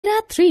There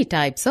are three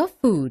types of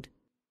food: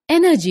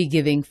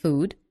 energy-giving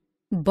food,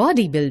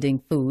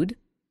 bodybuilding food,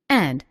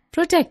 and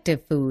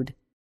protective food.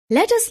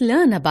 Let us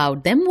learn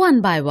about them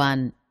one by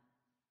one.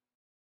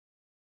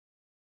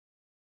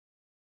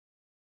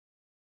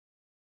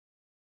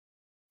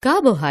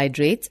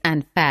 Carbohydrates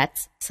and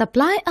fats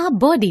supply our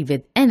body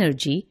with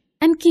energy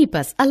and keep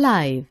us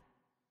alive.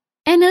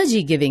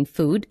 Energy-giving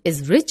food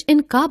is rich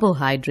in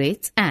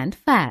carbohydrates and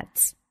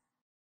fats.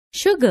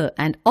 Sugar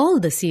and all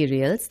the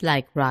cereals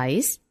like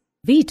rice,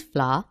 wheat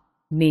flour,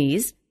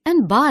 maize,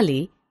 and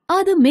barley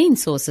are the main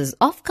sources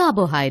of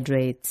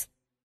carbohydrates.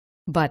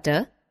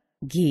 Butter,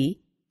 ghee,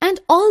 and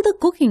all the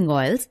cooking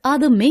oils are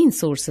the main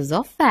sources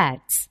of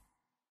fats.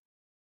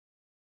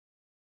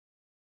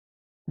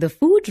 The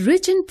food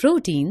rich in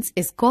proteins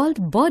is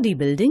called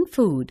bodybuilding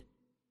food.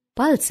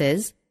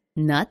 Pulses,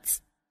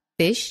 nuts,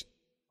 fish,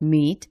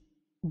 meat,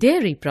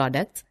 dairy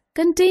products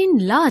contain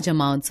large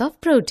amounts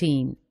of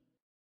protein.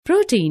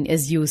 Protein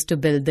is used to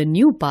build the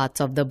new parts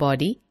of the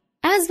body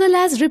as well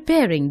as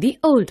repairing the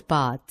old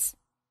parts.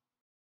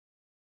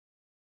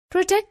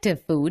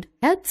 Protective food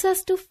helps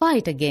us to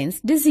fight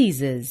against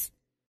diseases.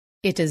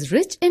 It is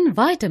rich in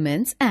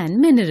vitamins and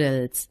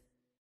minerals.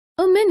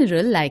 A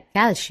mineral like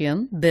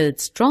calcium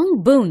builds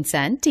strong bones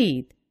and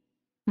teeth.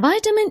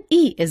 Vitamin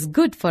E is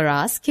good for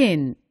our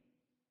skin.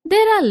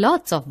 There are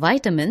lots of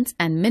vitamins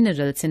and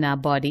minerals in our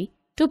body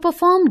to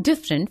perform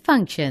different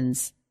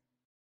functions.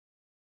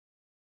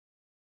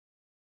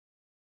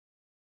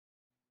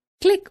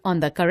 Click on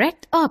the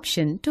correct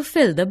option to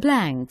fill the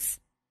blanks.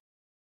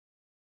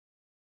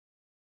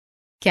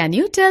 Can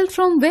you tell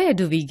from where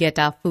do we get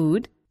our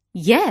food?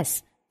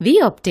 Yes, we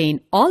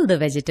obtain all the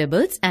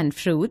vegetables and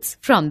fruits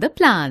from the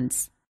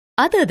plants.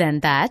 Other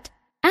than that,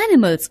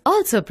 animals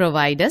also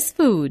provide us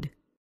food.